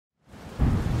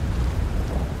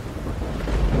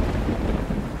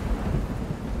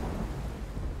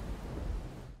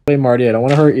away, Marty. I don't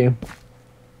want to hurt you.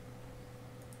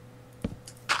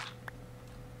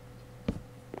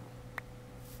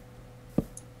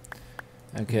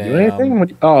 Okay. Do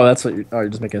anything? Oh, that's what you're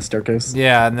just making a staircase.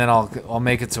 Yeah, and then I'll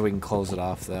make it so we can close it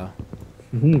off though.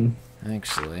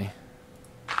 Actually.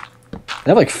 They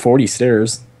have like 40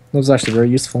 stairs. That was actually very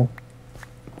useful.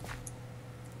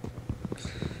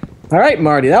 All right,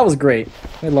 Marty, that was great.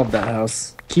 I love that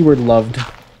house. Keyword loved.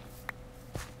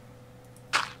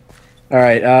 All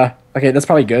right, okay, that's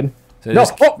probably good. So no,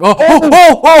 oh,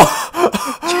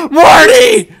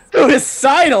 Marty!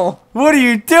 Suicidal! What are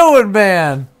you doing,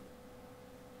 man?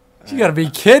 You gotta be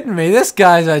kidding me. This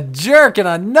guy's a jerk and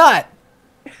a nut.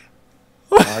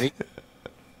 Marty?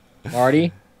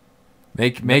 Marty?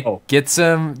 Get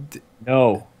some...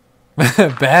 No.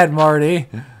 Bad Marty.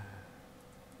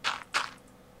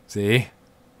 See?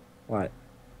 What?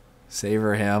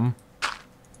 Savor him.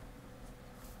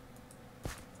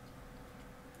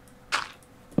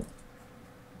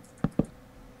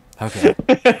 Okay.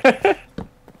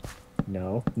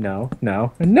 No, no,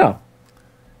 no, and no.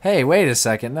 Hey, wait a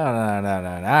second.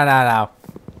 No.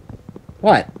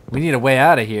 What? We need a way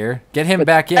out of here. Get him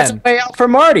back in. That's a way out for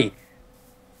Marty.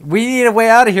 We need a way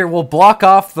out of here. We'll block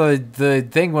off the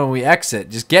thing when we exit.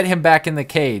 Just get him back in the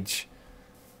cage.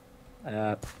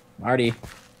 Marty.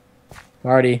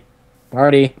 We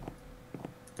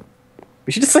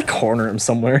should just like corner him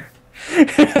somewhere.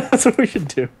 That's what we should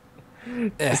do.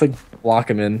 Just like block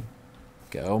him in.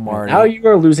 Go, Marty. Now you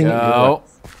are losing. Go. All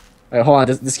right, hold on.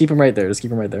 Just keep him right there. Just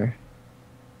keep him right there.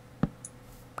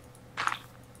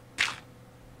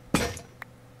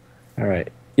 All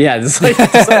right. Yeah, just like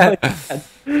that.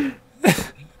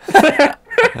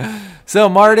 So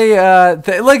Marty,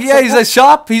 look, yeah, he's a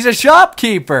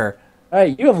shopkeeper. All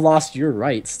right, you have lost your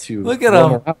rights to. Look at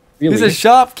him. Really. He's a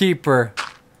shopkeeper.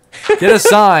 Get a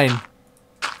sign.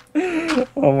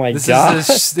 Oh my god.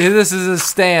 This is his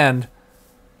stand.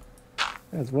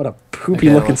 That's what a poopy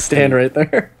looking stand right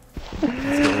there.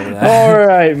 All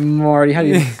right, Marty. Do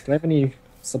I have any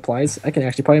supplies? I can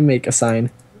actually probably make a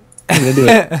sign. I'm gonna do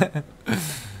it.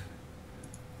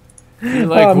 You're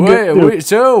like, wait,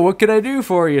 so what can I do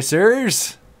for you,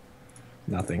 sirs?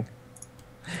 Nothing.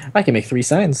 I can make 3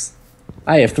 signs.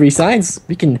 I have 3 signs.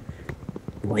 We can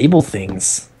label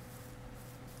things.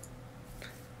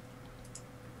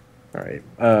 All right,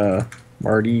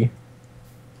 Marty,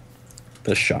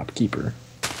 the shopkeeper.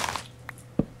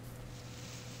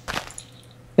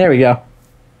 There we go.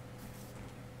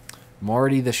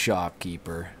 Marty the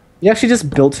shopkeeper. You actually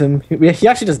just built him. He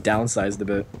actually just downsized a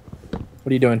bit. What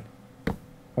are you doing?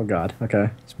 Oh god. Okay.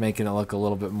 It's making it look a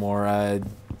little bit more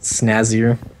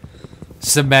snazzier,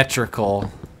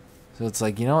 symmetrical. So it's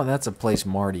like, you know what? That's a place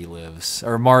Marty lives,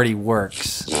 or Marty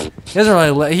works. He doesn't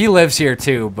really. He lives here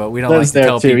too, but we don't like to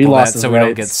tell people that so we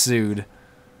don't get sued.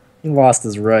 He lost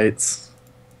his rights.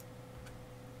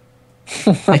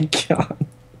 Oh my god.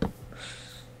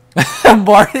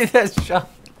 Marty that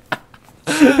shop.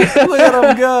 Look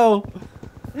at him go.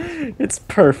 It's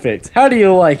perfect. How do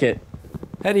you like it?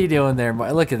 How you doing there,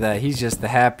 Marty? Look at that. He's just the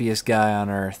happiest guy on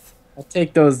earth. I'll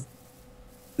take those.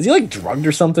 Is he like drugged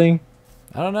or something?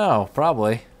 I don't know.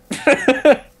 Probably.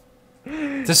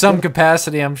 To some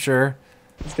capacity, I'm sure.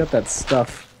 He's got that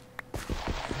stuff.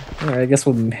 Alright, I guess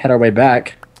we'll head our way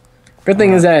back. Good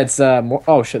thing is that it's more.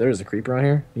 Oh shit, there's a creeper on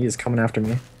here. He is coming after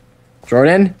me.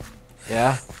 Jordan?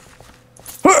 Yeah?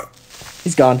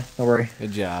 He's gone. Don't worry.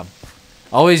 Good job.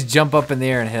 Always jump up in the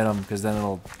air and hit him, because then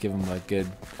it'll give him a good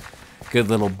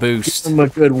little boost. Give him a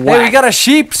good whack. Hey, we got a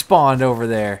sheep spawned over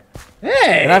there.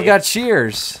 Hey! And I've got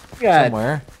shears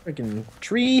somewhere. Freaking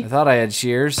tree. I thought I had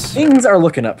shears. Things are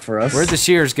looking up for us. Where'd the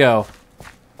shears go?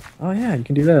 Oh yeah, you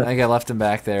can do that. I think I left them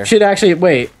back there. Should actually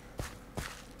wait.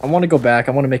 I want to go back.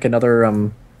 I want to make another.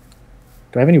 Do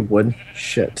I have any wood?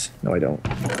 Shit. No, I don't.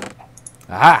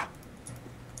 Aha!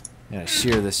 I'm gonna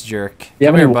shear this jerk. Yeah,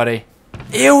 Come here, buddy.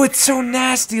 Ew, it's so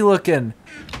nasty looking.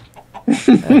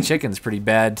 That chicken's pretty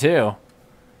bad too.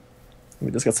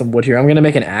 We just got some wood here. I'm gonna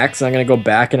make an axe. And I'm gonna go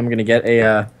back and I'm gonna get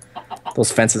a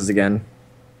those fences again.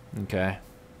 Okay.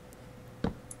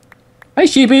 Hi,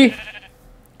 sheepy.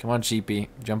 Come on, sheepy.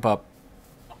 Jump up.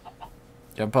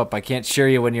 Jump up. I can't shear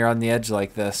you when you're on the edge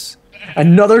like this.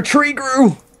 Another tree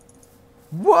grew.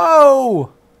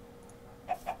 Whoa!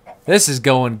 This is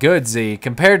going good, Z.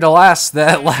 Compared to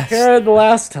Compared to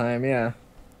last time, yeah.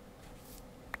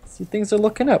 See, things are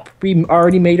looking up. We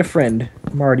already made a friend,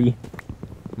 Marty.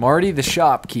 Marty the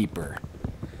shopkeeper.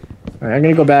 All right, I'm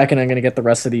gonna go back and I'm gonna get the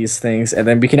rest of these things, and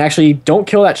then we can actually don't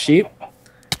kill that sheep.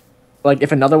 Like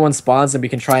if another one spawns, then we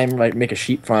can try and like make a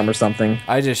sheep farm or something.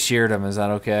 I just sheared him. Is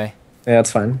that okay? Yeah,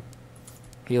 that's fine.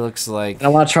 He looks like... And I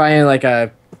want to try and, like,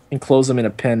 enclose him in a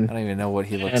pen. I don't even know what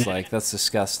he looks like. That's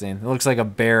disgusting. It looks like a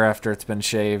bear after it's been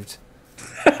shaved.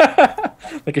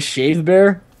 Like a shaved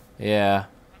bear? Yeah.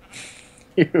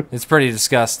 It's pretty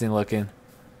disgusting looking.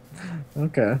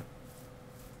 Okay.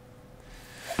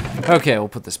 Okay, we'll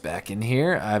put this back in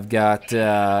here. I've got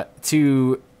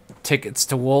 2 tickets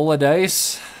to Wola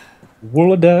Dice.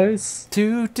 Wola Dice?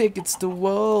 2 tickets to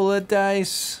Wola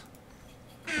Dice.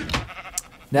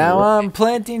 Now I'm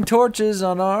planting torches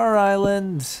on our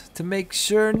island to make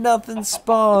sure nothing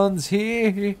spawns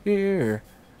here.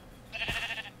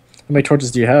 How many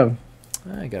torches do you have?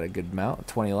 I got a good amount.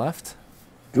 20 left.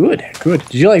 Good, good.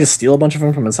 Did you like to steal a bunch of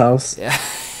them from his house? Yeah.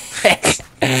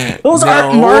 Those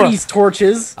aren't Marty's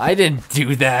torches. I didn't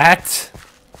do that.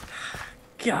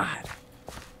 God.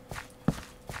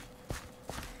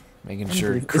 Making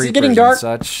sure Is it creepers getting dark? and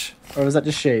such. Or is that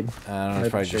just shade? I don't know.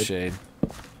 It's probably just shade.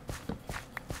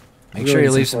 Make Really sure you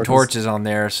need leave some some torches on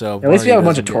there. So at least we Marty have a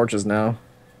bunch of doesn't torches now,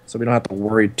 so we don't have to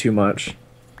worry too much.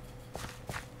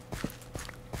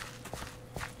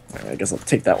 All right, I guess I'll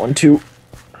take that one too.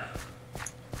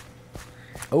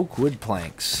 Oak wood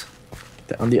planks.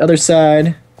 On the other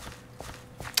side.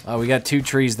 Oh, we got 2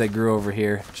 trees that grew over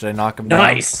here. Should I knock them down?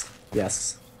 Nice.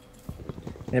 Yes.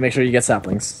 And make sure you get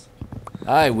saplings.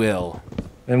 I will.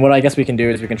 And what I guess we can do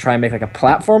is we can try and make like a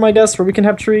platform, I guess, where we can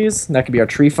have trees. And that could be our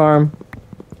tree farm.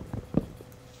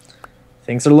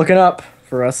 Things are looking up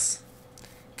for us.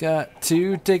 Got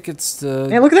 2 tickets to...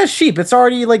 Hey, look at that sheep. It's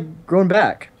already like grown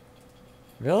back.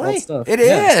 Really? Stuff. It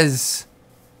Yeah. is.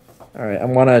 All right, I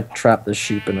want to trap this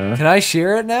sheep in a... Can I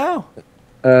shear it now?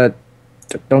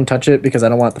 Don't touch it because I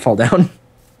don't want it to fall down.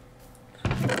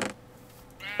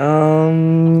 I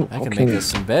can make us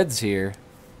some beds here.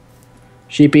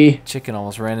 Sheepy. Chicken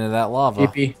almost ran into that lava.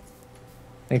 Sheepy.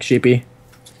 Thanks, Sheepy.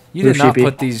 You did not Sheepy.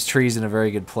 put these trees in a very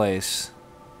good place.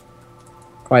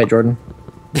 Quiet, Jordan.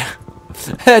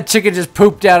 Chicken just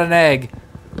pooped out an egg.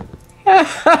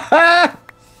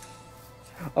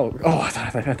 Oh, I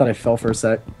thought I fell for a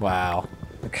sec. Wow.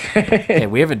 Okay. Hey,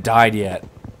 we haven't died yet.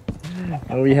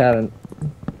 No, we haven't.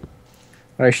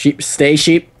 All right, sheep. Stay,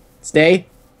 sheep. Stay.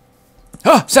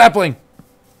 Oh, sapling! All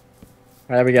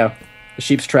right, there we go. The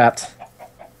sheep's trapped.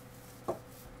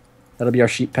 That'll be our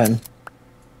sheep pen.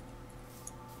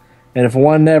 And if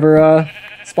one never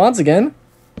spawns again,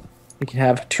 we can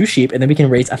have 2 sheep, and then we can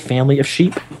raise a family of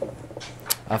sheep.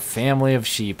 A family of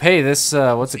sheep. Hey, this,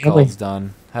 what's it called? It's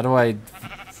done. How do I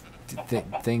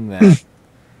thing that?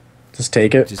 Just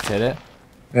take it. Just hit it?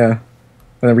 Yeah.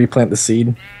 And then replant the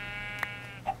seed.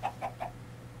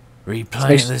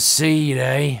 Replant the seed,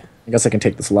 eh? I guess I can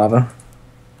take this lava.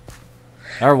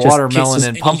 Our Just watermelon in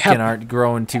and case pumpkin aren't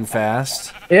growing too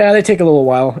fast. Yeah, they take a little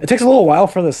while. It takes a little while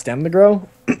for the stem to grow.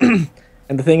 And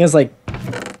the thing is, like,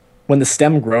 when the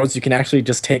stem grows, you can actually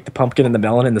just take the pumpkin and the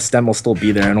melon, and the stem will still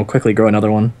be there, and it'll quickly grow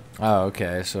another one. Oh,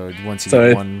 okay. So once you So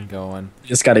get one going. You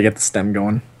just got to get the stem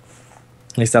going.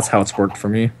 At least that's how it's worked for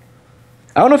me.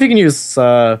 I don't know if you can use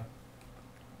bone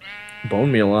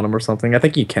meal on them or something. I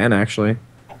think you can, actually.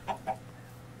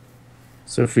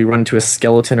 So if we run into a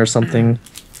skeleton or something...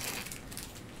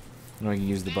 No, I can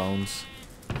use the bones.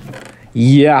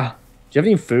 Yeah. Do you have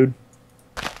any food?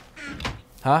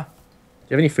 Huh? Do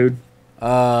you have any food?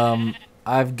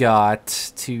 I've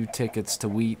got 2 tickets to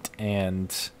wheat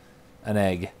and an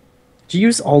egg. Did you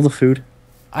use all the food?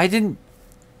 I didn't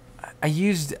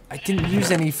use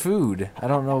any food. I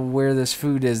don't know where this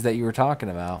food is that you were talking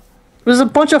about. There's a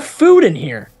bunch of food in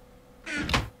here.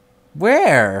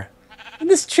 Where? In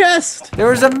this chest. There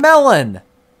was a melon.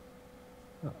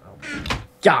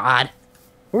 God.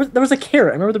 There was a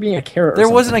carrot. I remember there being a carrot. There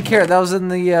wasn't a carrot. That was in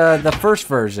the first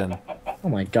version. Oh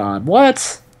my God.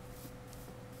 What?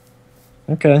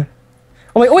 Okay.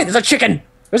 Oh wait, there's a chicken.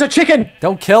 There's a chicken.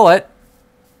 Don't kill it.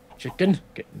 Chicken.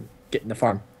 Get in the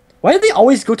farm. Why did they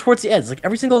always go towards the edge? Like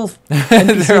every single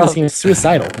NPC seems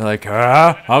suicidal. They're like,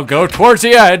 I'll go towards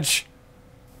the edge.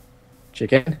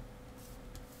 Chicken.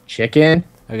 Chicken.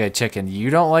 Okay, chicken. You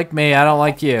don't like me. I don't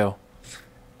like you.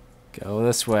 Go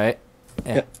this way.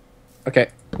 Yeah. Okay.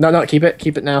 No. Keep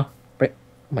it now. Wait.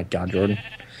 Oh my God, Jordan.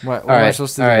 What am I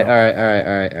supposed to do? All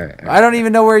right. I don't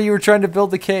even know where you were trying to build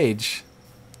the cage.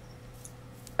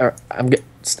 All right.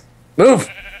 Move.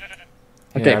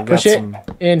 Okay. Yeah, push it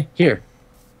in here.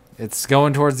 It's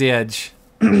going towards the edge.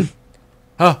 Come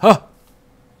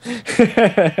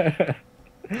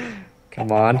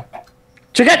on.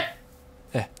 Chicken!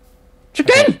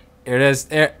 Chicken! Okay. Here it is.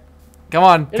 Here. Come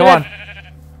on. Oh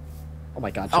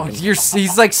my God, Oh, chicken.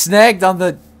 he's like snagged on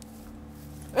the...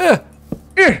 Yeah!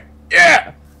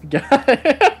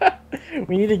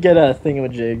 We need to get a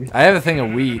thingamajig. I have a thing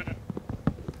of wheat.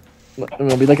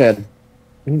 It'll be like a.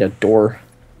 We need a door.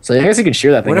 So I guess you can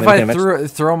shear that thing. What if I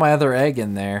throw my other egg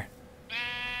in there?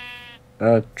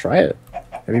 Try it.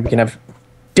 Maybe we can have.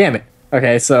 Damn it.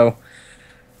 Okay, so.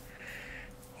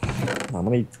 Hold on,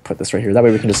 let me put this right here. That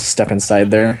way we can just step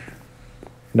inside there,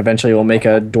 and eventually we'll make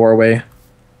a doorway.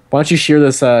 Why don't you shear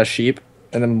this sheep,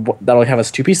 and then that'll have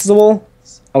us 2 pieces of wool.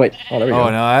 Oh wait. Oh, there we go. Oh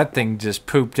no, that thing just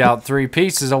pooped out 3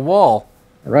 pieces of wool.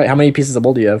 All right. How many pieces of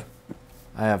wool do you have?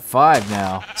 I have 5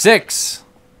 now. 6.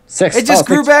 6. It just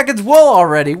grew back its wool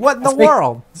already. What in the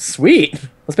world? Sweet.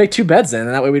 Let's make 2 beds then,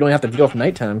 and that way we don't have to deal with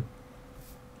nighttime.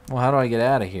 Well, how do I get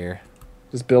out of here?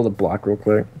 Just build a block real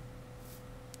quick.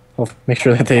 I'll make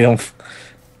sure that they don't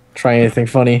try anything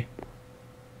funny.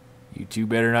 You two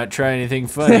better not try anything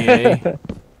funny, eh?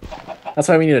 That's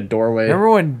why we need a doorway.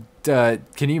 Remember when,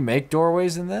 can you make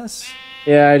doorways in this?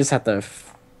 Yeah, I just have to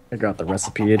figure out the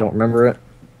recipe. I don't remember it.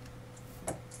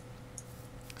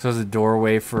 So it's a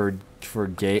doorway for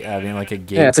gate, I mean like a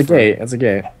gate. Yeah, it's a gate. It's a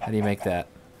gate. How do you make that?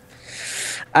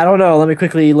 I don't know. Let me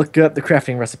quickly look up the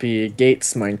crafting recipe.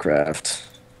 Gates Minecraft.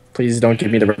 Please don't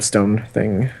give me the redstone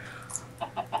thing.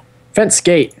 Fence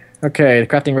gate. Okay, the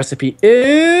crafting recipe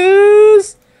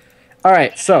is...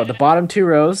 Alright, so the bottom 2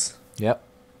 rows. Yep.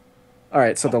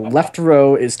 Alright, so the left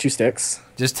row is 2 sticks.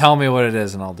 Just tell me what it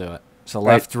is and I'll do it. So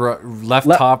left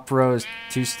top row is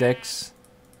 2 sticks.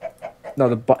 No,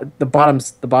 the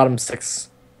bottom 6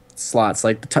 slots.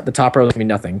 Like the top row is gonna be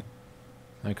nothing.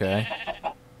 Okay.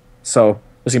 So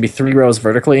there's gonna be 3 rows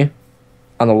vertically.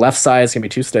 On the left side is gonna be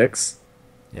 2 sticks.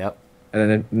 Yep. And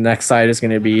then the next side is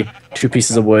gonna be 2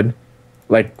 pieces of wood,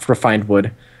 like refined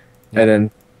wood. Yep. And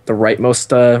then the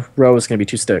rightmost row is gonna be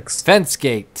 2 sticks. Fence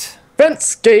gate.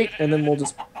 Fence gate, and then we'll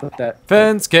just put that.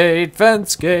 Fence gate.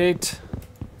 Fence gate.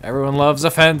 Everyone loves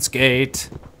a fence gate.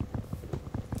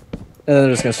 And then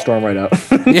they're just gonna storm right out.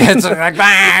 Yeah, it's like.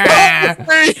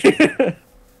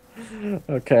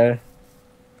 Okay.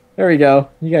 There we go.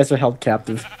 You guys are held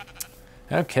captive.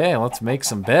 Okay, let's make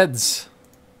some beds.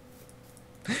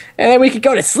 And then we could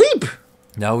go to sleep.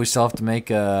 No, we still have to make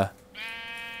a.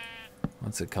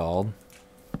 What's it called?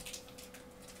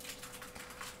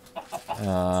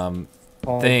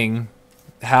 Thing.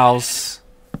 House.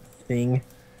 Thing.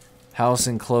 House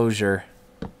enclosure.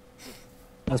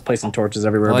 Let's place some torches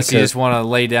everywhere. Unless you just want to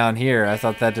lay down here. I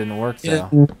thought that didn't work,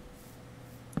 though.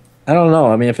 I don't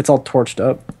know. I mean, if it's all torched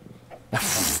up.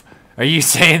 Are you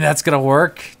saying that's going to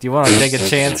work? Do you want to take a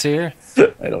chance here?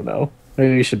 I don't know.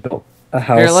 Maybe we should build a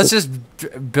house. Here, let's just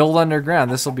build underground.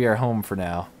 This will be our home for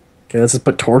now. Okay, let's just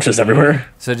put torches everywhere.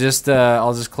 So just,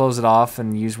 I'll just close it off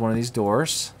and use one of these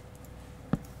doors.